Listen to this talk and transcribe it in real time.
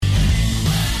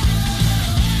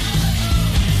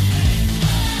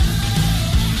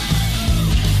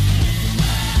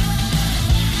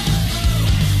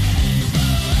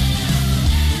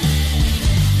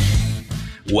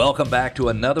Welcome back to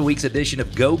another week's edition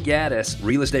of Go Gaddis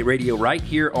Real Estate Radio right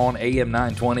here on AM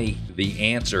 920,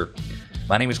 The Answer.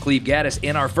 My name is Cleve Gaddis.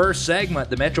 In our first segment,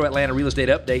 the Metro Atlanta Real Estate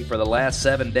Update for the last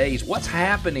 7 days. What's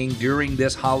happening during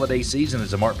this holiday season?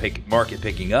 Is the market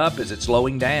picking up? Is it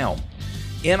slowing down?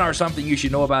 In our Something You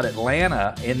Should Know About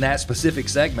Atlanta, in that specific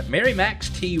segment, Mary Mac's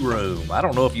Tea Room. I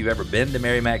don't know if you've ever been to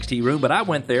Mary Mac's Tea Room, but I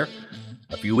went there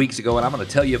a few weeks ago, and I'm going to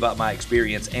tell you about my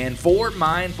experience and 4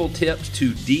 mindful tips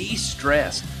to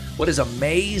de-stress. What is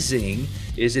amazing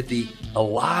is that a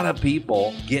lot of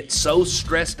people get so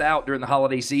stressed out during the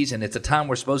holiday season. It's a time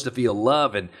we're supposed to feel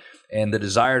love and the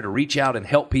desire to reach out and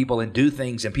help people and do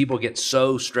things, and people get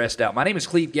so stressed out. My name is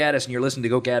Cleve Gaddis, and you're listening to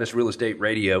Go Gaddis Real Estate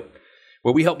Radio,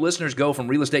 where we help listeners go from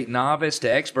real estate novice to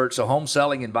expert so home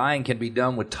selling and buying can be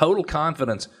done with total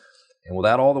confidence and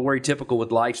without all the worry typical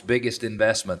with life's biggest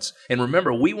investments. And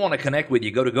remember, we want to connect with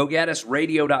you. Go to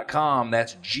GoGaddisRadio.com.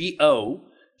 That's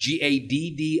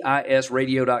GoGaddis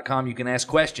Radio.com. You can ask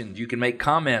questions. You can make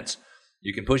comments.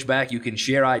 You can push back. You can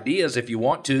share ideas if you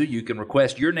want to. You can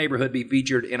request your neighborhood be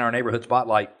featured in our Neighborhood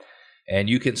Spotlight. And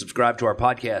you can subscribe to our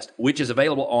podcast, which is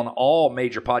available on all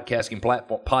major podcasting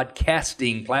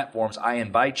platforms. I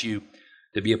invite you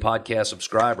to be a podcast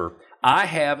subscriber. I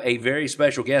have a very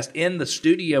special guest in the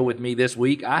studio with me this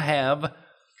week. I have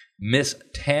Miss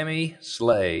Tammy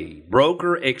Slay,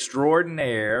 broker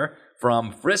extraordinaire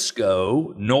from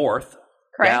Frisco North,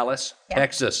 Correct. Dallas,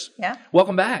 Texas. Yeah.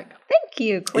 Welcome back. Thank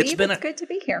you, Cleve. It's good to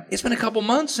be here. It's been a couple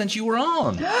months since you were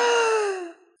on.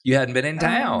 You hadn't been in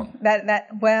town.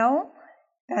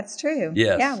 That's true.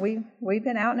 Yes. Yeah, we've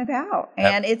been out and about,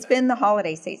 and it's been the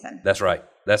holiday season. That's right.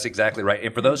 That's exactly right.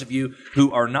 And for those of you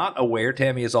who are not aware,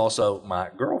 Tammy is also my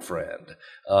girlfriend.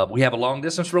 We have a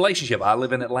long-distance relationship. I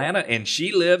live in Atlanta, and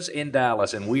she lives in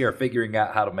Dallas, and we are figuring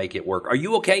out how to make it work. Are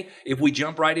you okay if we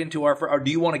jump right into or do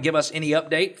you want to give us any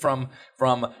update from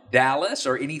Dallas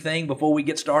or anything before we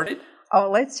get started? Oh,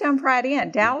 let's jump right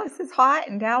in. Dallas is hot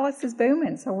and Dallas is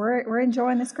booming, so we're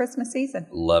enjoying this Christmas season.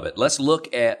 Love it. Let's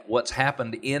look at what's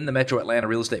happened in the Metro Atlanta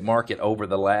real estate market over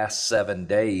the last 7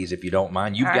 days, if you don't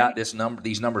mind. You've got these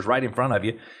numbers right in front of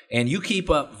you, and you keep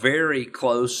up very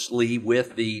closely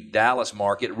with the Dallas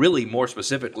market, really more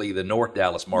specifically the North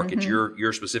Dallas market,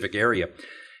 your specific area.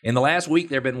 In the last week,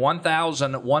 there have been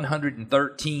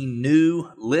 1,113 new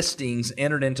listings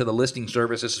entered into the listing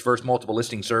service. This is First Multiple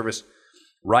Listing Service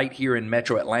right here in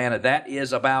Metro Atlanta. That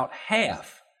is about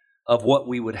half of what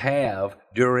we would have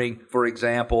during, for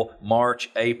example, March,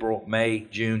 April, May,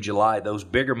 June, July. Those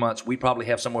bigger months, we probably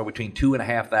have somewhere between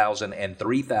 2,500 and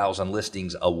 3,000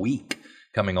 listings a week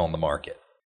coming on the market.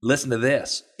 Listen to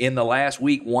this. In the last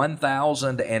week,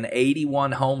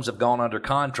 1,081 homes have gone under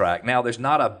contract. Now, there's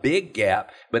not a big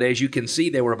gap, but as you can see,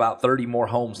 there were about 30 more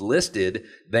homes listed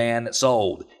than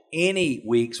sold. Any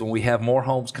weeks when we have more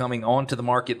homes coming onto the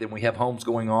market than we have homes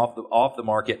going off the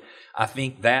market, I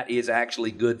think that is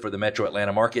actually good for the Metro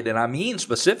Atlanta market. And I mean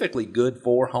specifically good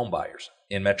for home buyers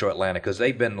in Metro Atlanta because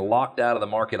they've been locked out of the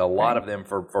market. A lot of them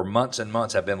for months and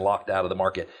months have been locked out of the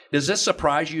market. Does this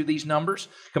surprise you, these numbers,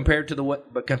 compared to the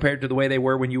way they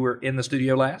were when you were in the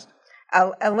studio last?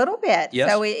 A little bit. Yes.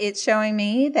 So it's showing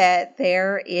me that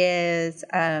there is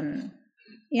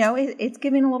it's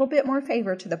giving a little bit more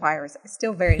favor to the buyers. It's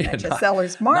still very much a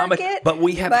seller's market. But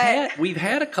we've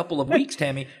had a couple of weeks,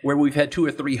 Tammy, where we've had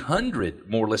 200 or 300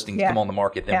 more listings come on the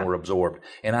market than were absorbed.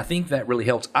 And I think that really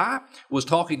helps. I was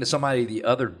talking to somebody the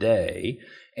other day,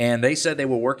 and they said they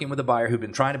were working with a buyer who'd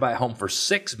been trying to buy a home for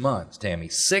 6 months, Tammy,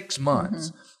 6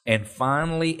 months. Mm-hmm. And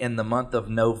finally, in the month of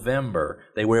November,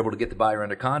 they were able to get the buyer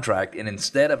under contract. And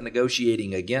instead of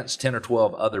negotiating against 10 or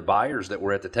 12 other buyers that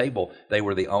were at the table, they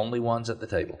were the only ones at the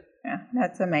table. Yeah,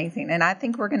 that's amazing. And I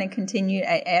think we're going to continue,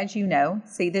 as you know,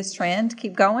 see this trend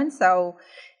keep going. So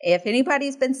if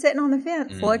anybody's been sitting on the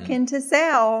fence looking to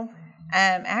sell,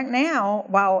 act now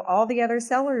while all the other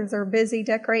sellers are busy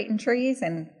decorating trees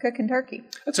and cooking turkey.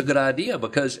 That's a good idea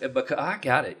because I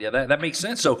got it. Yeah, that makes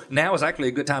sense. So now is actually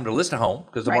a good time to list a home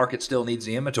because the market still needs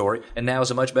the inventory, and now is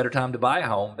a much better time to buy a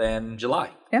home than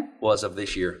July was of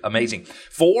this year. Amazing.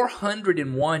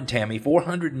 401, Tammy,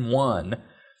 401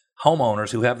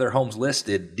 homeowners who have their homes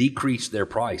listed decreased their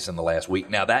price in the last week.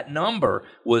 Now, that number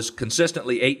was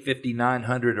consistently $850,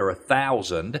 $900, or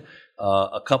 $1,000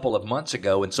 a couple of months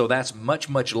ago, and so that's much,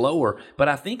 much lower. But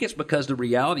I think it's because the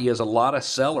reality is a lot of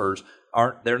sellers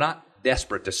they're not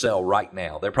desperate to sell right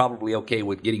now. They're probably okay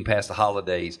with getting past the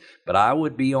holidays, but I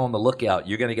would be on the lookout.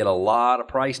 You're going to get a lot of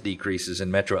price decreases in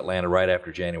Metro Atlanta right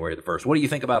after January the 1st. What do you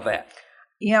think about that?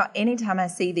 You know, anytime I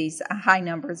see these high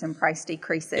numbers and price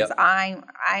decreases, I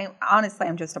honestly,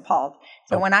 I'm just appalled.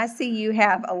 So when I see you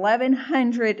have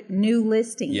 1,100 new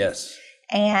listings,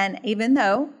 And even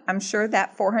though I'm sure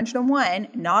that 401,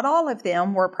 not all of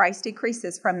them were price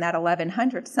decreases from that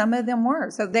 1100. Some of them were.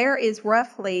 So there is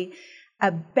roughly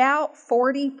about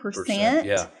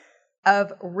 40%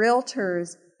 of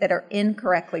realtors that are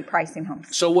incorrectly pricing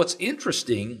homes. So what's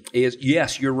interesting is,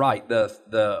 yes, you're right.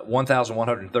 The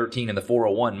 1,113 and the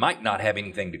 401 might not have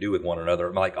anything to do with one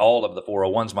another. Like all of the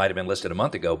 401s might have been listed a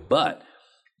month ago, but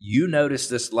you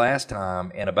noticed this last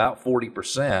time, and about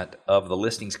 40% of the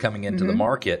listings coming into the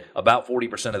market, about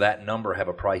 40% of that number have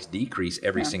a price decrease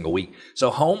every single week.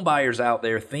 So home buyers out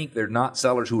there think they're not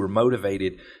sellers who are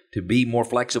motivated to be more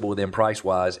flexible with them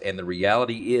price-wise, and the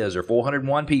reality is there are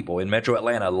 401 people in Metro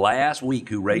Atlanta last week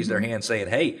who raised their hand saying,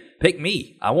 hey, pick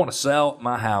me. I want to sell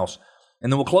my house.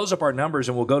 And then we'll close up our numbers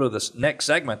and we'll go to this next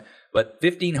segment. But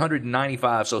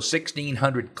 1,595, so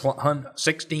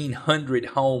 1,600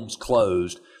 homes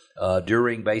closed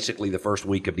during basically the first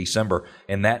week of December.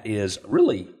 And that is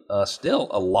really still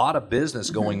a lot of business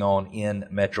going on in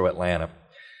Metro Atlanta.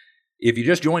 If you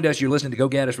just joined us, you're listening to Go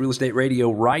Gaddis Real Estate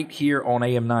Radio right here on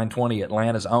AM 920,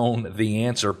 Atlanta's own The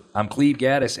Answer. I'm Cleve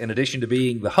Gaddis. In addition to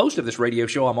being the host of this radio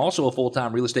show, I'm also a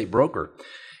full-time real estate broker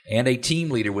and a team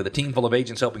leader with a team full of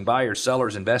agents helping buyers,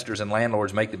 sellers, investors, and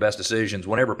landlords make the best decisions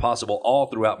whenever possible all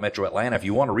throughout Metro Atlanta. If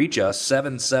you want to reach us,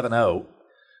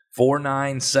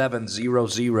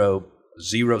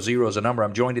 770-497-0000 is the number.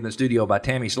 I'm joined in the studio by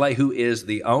Tammy Slay, who is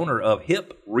the owner of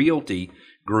HIP Realty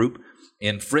Group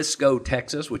in Frisco,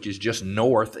 Texas, which is just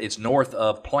north. It's north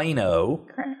of Plano,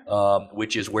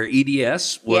 which is where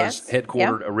EDS was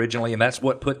headquartered originally, and that's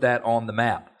what put that on the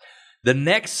map. The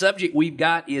next subject we've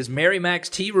got is Mary Mac's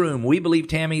Tea Room. We believe,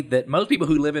 Tammy, that most people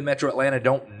who live in Metro Atlanta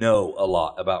don't know a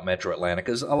lot about Metro Atlanta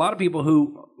because a lot of people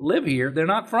who live here, they're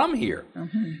not from here.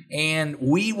 And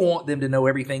we want them to know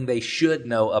everything they should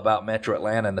know about Metro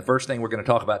Atlanta. And the first thing we're going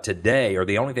to talk about today, or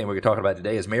the only thing we're going to talk about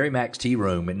today, is Mary Mac's Tea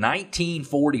Room. In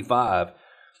 1945,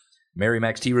 Mary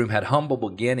Mac's Tea Room had humble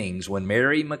beginnings when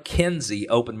Mary McKenzie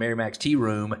opened Mary Mac's Tea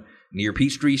Room near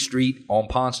Peachtree Street on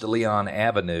Ponce de Leon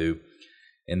Avenue.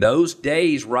 In those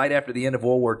days, right after the end of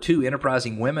World War II,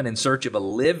 enterprising women in search of a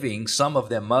living, some of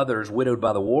them mothers widowed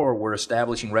by the war, were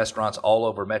establishing restaurants all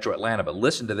over Metro Atlanta. But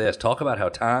listen to this. Talk about how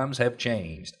times have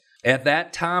changed. At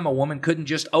that time, a woman couldn't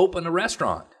just open a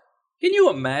restaurant. Can you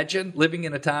imagine living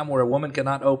in a time where a woman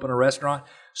cannot open a restaurant?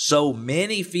 So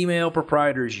many female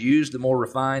proprietors used the more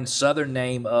refined Southern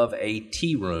name of a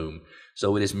tea room.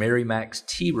 So it is Mary Mac's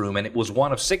Tea Room, and it was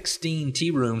one of 16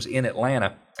 tea rooms in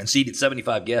Atlanta and seated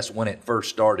 75 guests when it first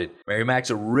started. Mary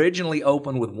Mac's originally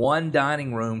opened with one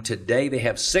dining room. Today they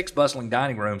have 6 bustling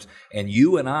dining rooms, and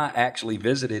you and I actually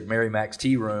visited Mary Mac's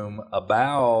Tea Room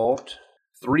about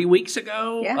 3 weeks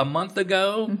ago, a month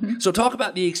ago. So talk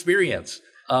about the experience.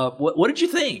 What did you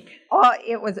think? Oh,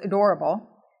 it was adorable.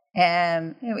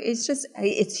 And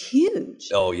it's huge.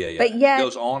 Oh, yeah. But yet, it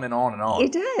goes on and on and on.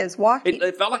 It does.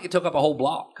 It felt like it took up a whole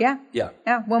block. Yeah.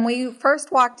 When we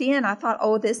first walked in, I thought,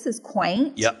 oh, this is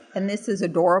quaint. Yep. And this is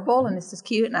adorable. And this is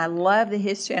cute. And I love the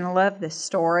history and I love the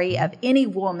story of any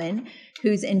woman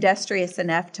who's industrious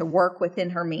enough to work within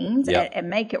her means and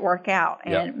make it work out.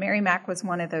 And Mary Mac was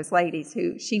one of those ladies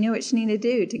who she knew what she needed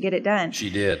to do to get it done. She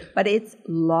did. But it's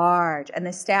large, and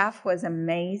the staff was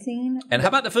amazing. And how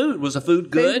about the food? Was the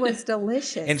food good? Food was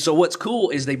delicious. And so what's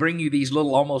cool is they bring you these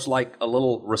little, almost like a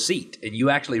little receipt, and you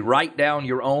actually write down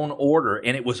your own order,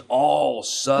 and it was all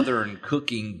Southern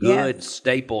cooking, good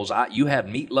staples. You had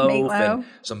meatloaf and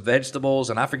some vegetables,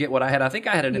 and I forget what I had. I think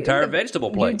I had an entire vegetable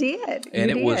plate. You did.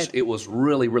 And it was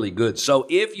really, really good. So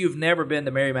if you've never been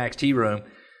to Mary Mac's Tea Room,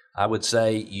 I would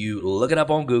say you look it up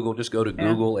on Google. Just go to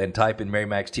Google and type in Mary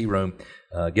Mac's Tea Room,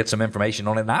 get some information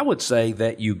on it. And I would say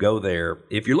that you go there.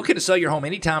 If you're looking to sell your home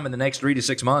anytime in the next 3 to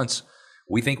 6 months,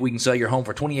 we think we can sell your home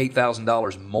for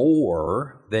 $28,000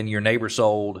 more than your neighbor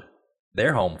sold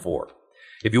their home for.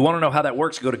 If you want to know how that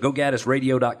works, go to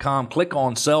GoGaddisRadio.com, click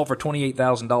on Sell for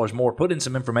 $28,000 more, put in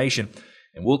some information,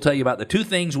 and we'll tell you about the 2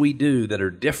 things we do that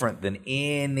are different than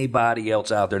anybody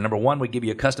else out there. Number 1, we give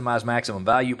you a customized maximum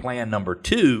value plan. Number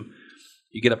 2,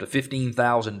 you get up to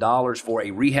 $15,000 for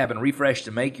a rehab and refresh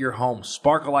to make your home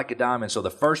sparkle like a diamond so the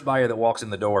first buyer that walks in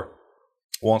the door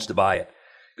wants to buy it.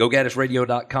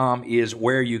 GoGaddisRadio.com is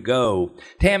where you go.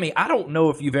 Tammy, I don't know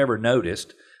if you've ever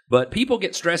noticed, but people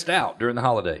get stressed out during the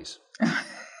holidays.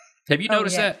 Have you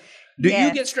noticed that? Do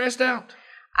you get stressed out?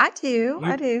 I do.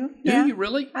 Do Yeah, you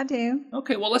really? I do.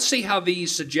 Okay, well, let's see how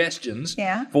these suggestions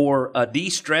Yeah. for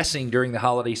de-stressing during the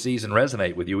holiday season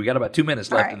resonate with you. We got about 2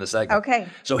 minutes left in the segment. Okay.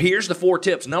 So here's the 4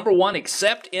 tips. Number 1,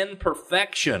 accept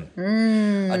imperfection.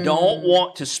 I don't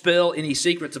want to spill any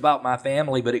secrets about my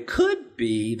family, but it could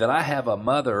be that I have a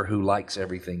mother who likes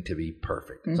everything to be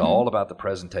perfect. It's all about the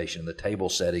presentation, the table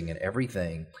setting, and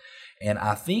everything. And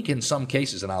I think in some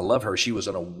cases, and I love her, she was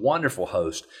a wonderful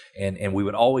host, and we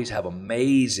would always have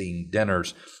amazing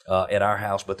dinners at our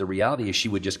house. But the reality is she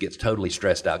would just get totally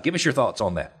stressed out. Give us your thoughts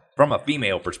on that from a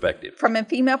female perspective. From a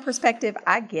female perspective,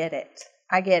 I get it.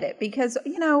 Because,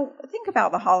 think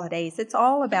about the holidays. It's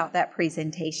all about that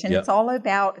presentation. Yep. It's all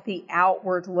about the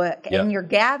outward look. Yep. And you're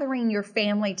gathering your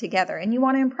family together and you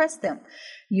want to impress them.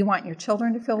 You want your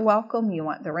children to feel welcome. You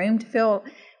want the room to feel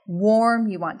warm.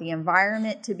 You want the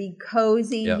environment to be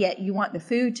cozy, yet you want the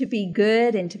food to be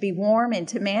good and to be warm, and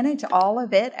to manage all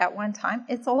of it at one time.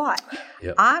 It's a lot.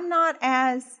 Yep. I'm not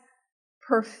as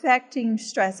perfecting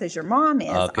stress as your mom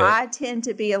is. Okay. I tend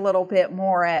to be a little bit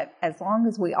more at, as long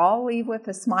as we all leave with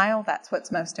a smile, that's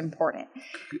what's most important.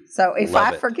 So if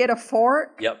I forget a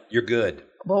fork, you're good.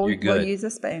 We'll good. use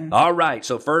a spoon. All right.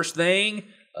 So first thing,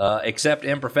 accept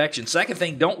imperfection. Second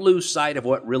thing, don't lose sight of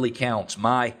what really counts.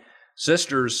 My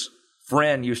sister's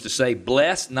friend used to say,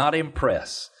 bless, not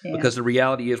impress, because the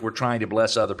reality is we're trying to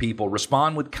bless other people.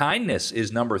 Respond with kindness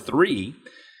is number 3.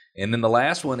 And then the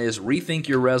last one is rethink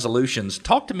your resolutions.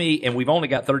 Talk to me, and we've only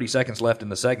got 30 seconds left in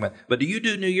the segment, but do you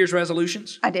do New Year's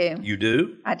resolutions? I do. You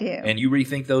do? I do. And you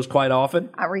rethink those quite often?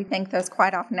 I rethink those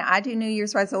quite often. Now, I do New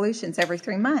Year's resolutions every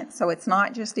 3 months, so it's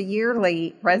not just a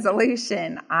yearly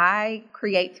resolution. I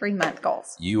create 3-month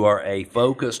goals. You are a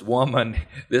focused woman.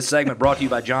 This segment brought to you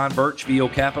by John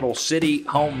Birchfield Capital City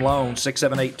Home Loan,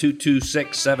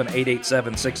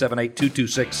 678-226-7887,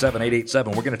 678-226-7887.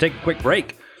 We're going to take a quick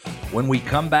break. When we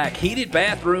come back, heated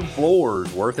bathroom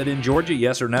floors, worth it in Georgia,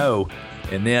 yes or no?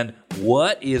 And then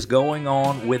what is going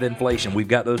on with inflation? We've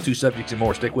got those 2 subjects and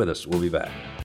more. Stick with us. We'll be back.